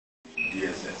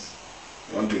DSS.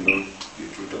 I want to know the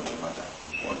truth of the matter.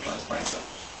 What transpired?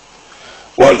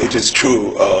 Well, it is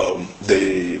true.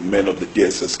 The men of the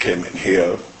DSS came in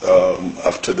here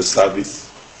after the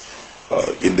service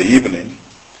in the evening,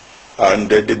 and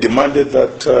they demanded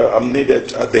that I'm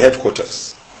needed at the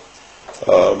headquarters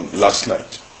last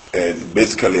night. And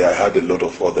basically, I had a lot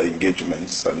of other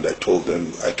engagements, and I told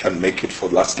them I can't make it for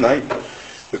last night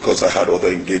because I had other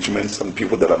engagements and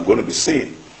people that I'm going to be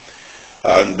seeing.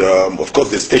 And of course,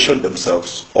 they stationed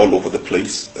themselves all over the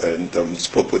place, and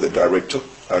spoke with the director,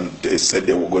 and they said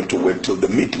they were going to wait till the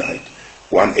midnight,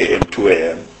 1 a.m., 2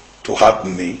 a.m., to have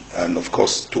me, and of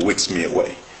course, to whisk me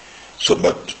away. So,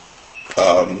 but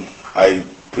I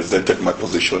presented my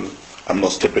position. I'm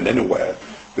not stepping anywhere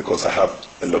because I have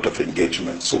a lot of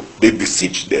engagement. So they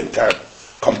besieged the entire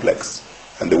complex,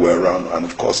 and they were around, and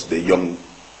of course, the young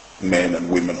men and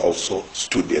women also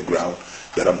stood their ground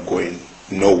that I'm going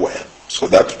nowhere. So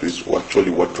that is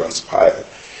actually what transpired.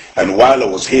 And while I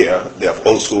was here, they have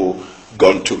also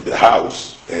gone to the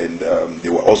house, and they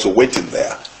were also waiting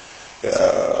there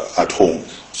at home.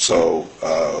 So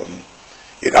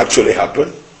it actually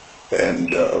happened,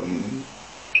 and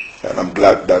I'm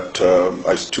glad that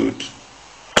I stood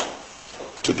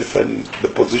to defend the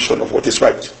position of what is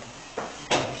right.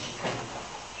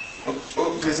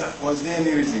 Okay, sir. Was there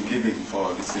any reason given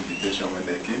for this invitation when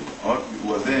they came? Or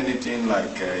was there anything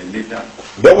like later?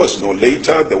 There was no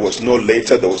later, there was no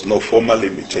later, there was no formal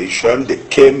invitation. They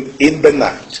came in the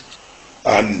night.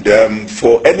 And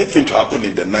for anything to happen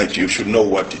in the night, you should know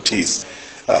what it is.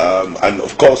 And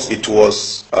of course, it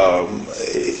was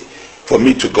for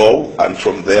me to go, and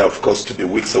from there, of course, to be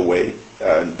weeks away,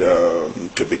 and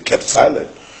to be kept silent.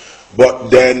 But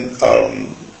then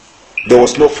there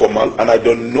was no formal, and I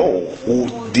don't know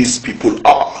who these people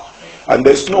are. And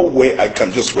there's no way I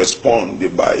can just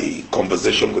respond by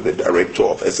conversation with the director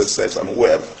of SSS and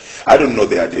whoever. I don't know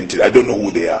their identity. I don't know who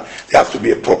they are. There has to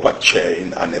be a proper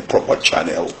chain and a proper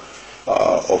channel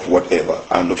of whatever.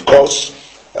 And of course,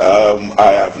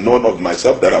 I have known of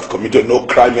myself that I've committed no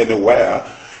crime anywhere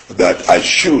that I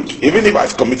should. Even if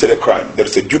I've committed a crime, there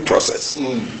is a due process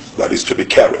that is to be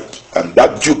carried. And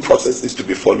that due process is to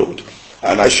be followed.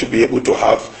 And I should be able to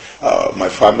have my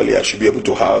family, I should be able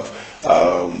to have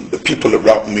the people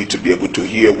around me to be able to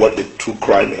hear what the true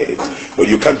crime is. But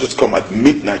you can't just come at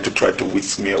midnight to try to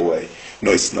whisk me away.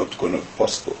 No, it's not going to be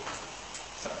possible.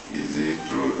 Is it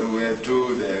true? We are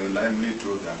told, lively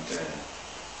told that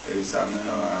there is an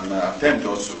attempt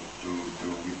also to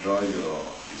withdraw your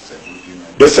security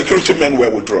men. The security men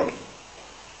were withdrawn.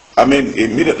 I mean,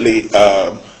 immediately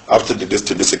after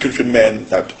the security men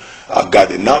that are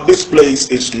guarded. Now, this place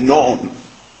is known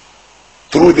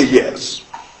through the years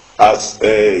as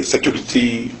a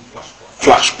security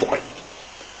flashpoint.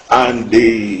 And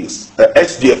the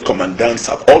SDF commandants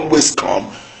have always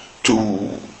come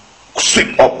to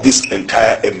sweep up this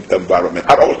entire environment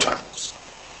at all times.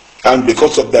 And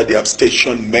because of that, they have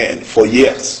stationed men for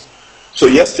years. So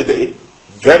yesterday,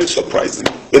 very surprising,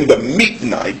 in the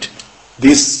midnight,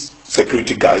 these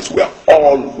security guys were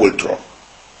all withdrawn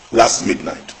last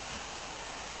midnight.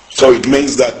 So it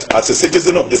means that as a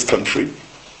citizen of this country,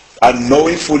 and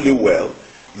knowing fully well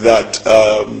that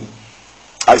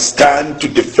I stand to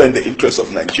defend the interests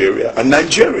of Nigeria and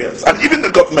Nigerians, and even the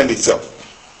government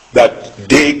itself, that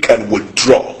they can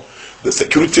withdraw the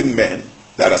security men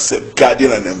that are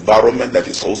safeguarding an environment that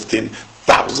is hosting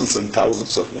thousands and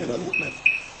thousands of men and women.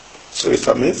 So it's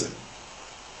amazing.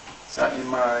 Sir, in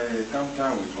my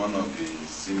encounter with one of the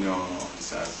senior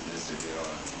officers yesterday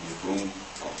in the phone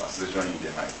conversation in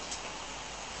the night,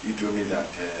 he told me that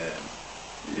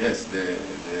yes, there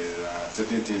are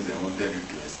certain things they wanted you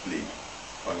to explain,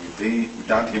 but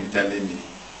without him telling me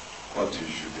what you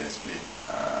should explain.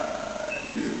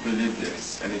 Do you believe there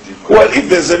is anything? Well, if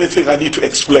there's anything I need to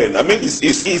explain, I mean, it's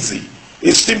easy.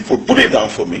 It's simple. Put it down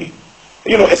for me.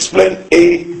 You know, explain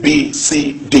A, B,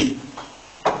 C, D.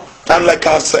 And like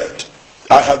I said,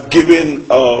 I have given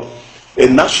a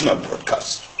national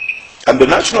broadcast. And the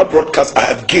national broadcast I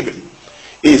have given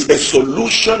is a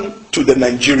solution to the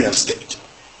Nigerian state.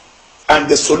 And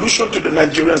the solution to the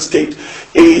Nigerian state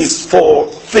is for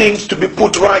things to be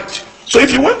put right. So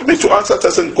if you want me to answer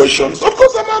certain questions, of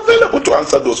course I'm available to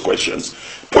answer those questions.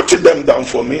 Put them down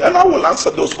for me, and I will answer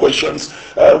those questions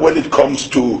when it comes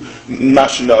to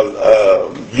national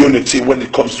unity, when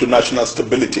it comes to national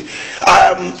stability.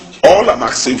 All I'm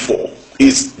asking for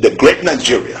is the great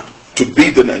Nigeria to be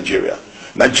the Nigeria.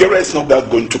 Nigeria is not that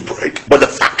going to break, but the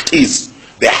fact is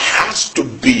there has to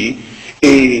be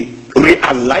a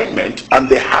realignment, and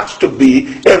there has to be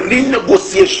a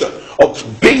renegotiation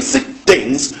of basic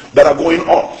things that are going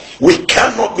on. We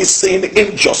cannot be seeing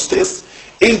injustice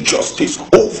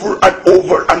over and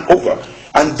over and over.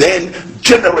 And then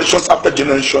generations after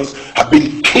generations have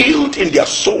been killed in their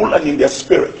soul and in their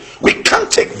spirit. We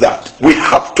can't take that. We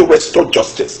have to restore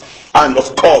justice. And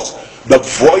of course, the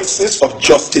voices of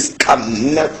justice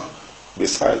can never be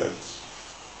silenced.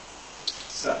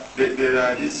 Sir, there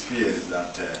are these fears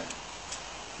that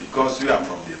because we are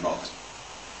from the north,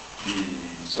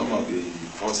 some of the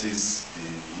forces,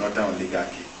 the northern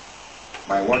oligarchy,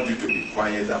 might want you to be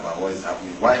quiet about what is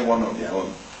happening. Why one of their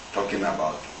own talking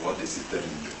about what the system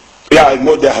is doing? Yeah, I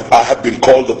know I have been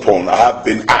called upon. I have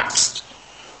been asked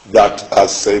that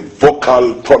as a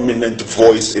vocal, prominent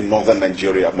voice in northern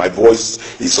Nigeria, my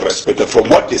voice is respected. From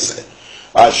what they say,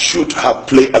 I should have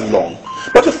played along.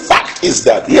 But the fact is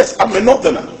that, yes, I'm a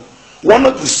northerner. One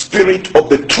of the spirit of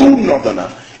the true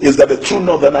northerner is that the true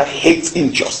northerner hates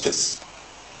injustice.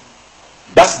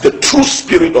 That's the true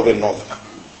spirit of a northerner.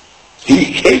 He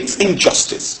hates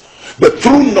injustice. The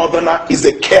true northerner is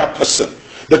a care person.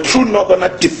 The true northerner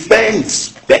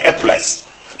defends the helpless.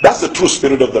 That's the true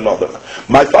spirit of the northerner.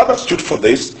 My father stood for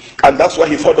this, and that's why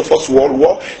he fought the First World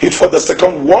War, he fought the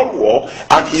Second World War,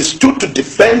 and he stood to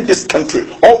defend this country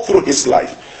all through his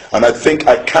life. And I think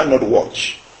I cannot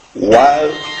watch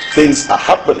while things are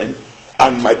happening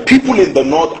and my people in the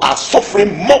north are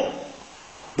suffering more.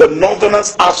 The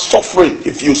northerners are suffering.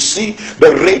 If you see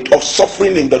the rate of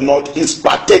suffering in the north is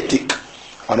pathetic.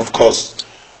 And of course,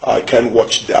 I can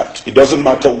watch that. It doesn't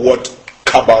matter what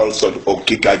cabals or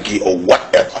gigagi or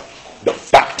whatever. The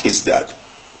fact is that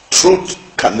truth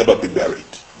can never be buried.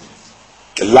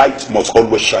 The light must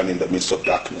always shine in the midst of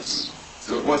darkness.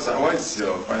 So what is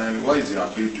your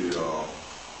appeal to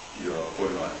your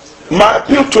followers? My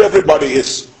appeal to everybody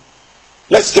is,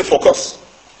 let's stay focused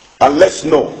and let's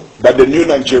know that the new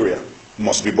Nigeria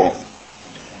must be born.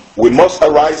 We must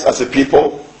arise as a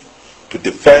people to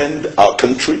defend our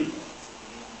country.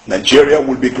 Nigeria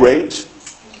will be great.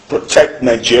 Protect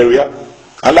Nigeria.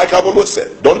 And like I've always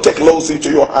said, don't take laws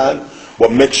into your hand,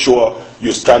 but make sure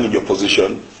you stand in your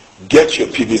position. Get your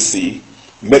PVC.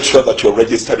 Make sure that you're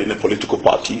registered in a political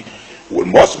party. We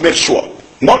must make sure,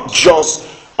 not just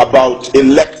about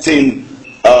electing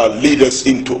leaders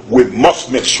into, we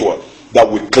must make sure that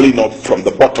we clean up from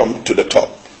the bottom to the top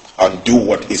and do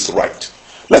what is right.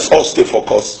 Let's all stay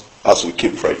focused as we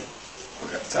keep praying.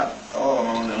 Okay, sir.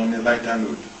 On a lighter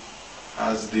note,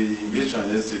 has the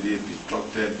invasion yesterday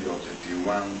disrupted your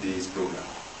 31 days program?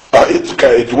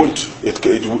 It won't.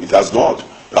 It has not.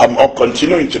 I'm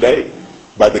continuing today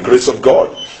by the grace of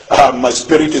God. My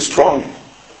spirit is strong.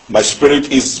 My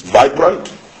spirit is vibrant.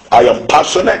 I am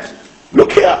passionate.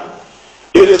 Look here.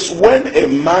 It is when a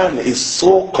man is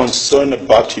so concerned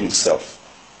about himself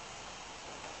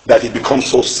that he becomes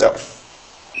so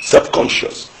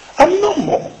self-conscious. I'm no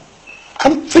more.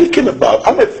 I'm thinking about,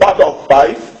 I'm a father of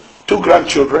 5, 2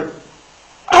 grandchildren.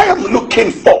 I am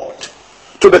looking forward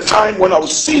to the time when I will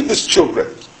see these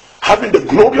children having the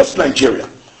glorious Nigeria.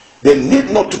 They need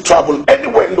not to travel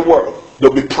anywhere in the world.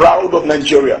 They'll be proud of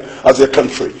Nigeria as a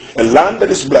country, a land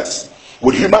that is blessed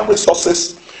with human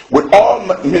resources, with all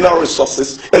mineral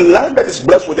resources, a land that is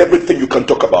blessed with everything you can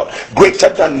talk about, greater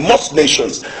than most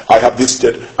nations I have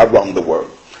visited around the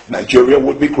world. Nigeria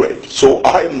would be great. So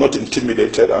I am not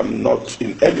intimidated. I'm not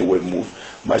in any way moved.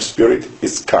 My spirit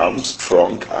is calm,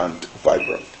 strong, and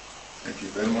vibrant. Thank you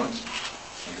very much.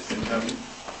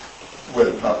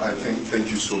 Well, thank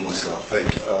you so much, sir.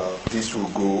 This will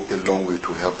go a long way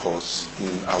to help us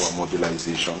in our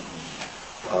mobilization.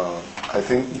 I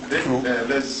think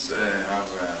let's have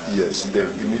yes,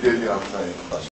 then immediately after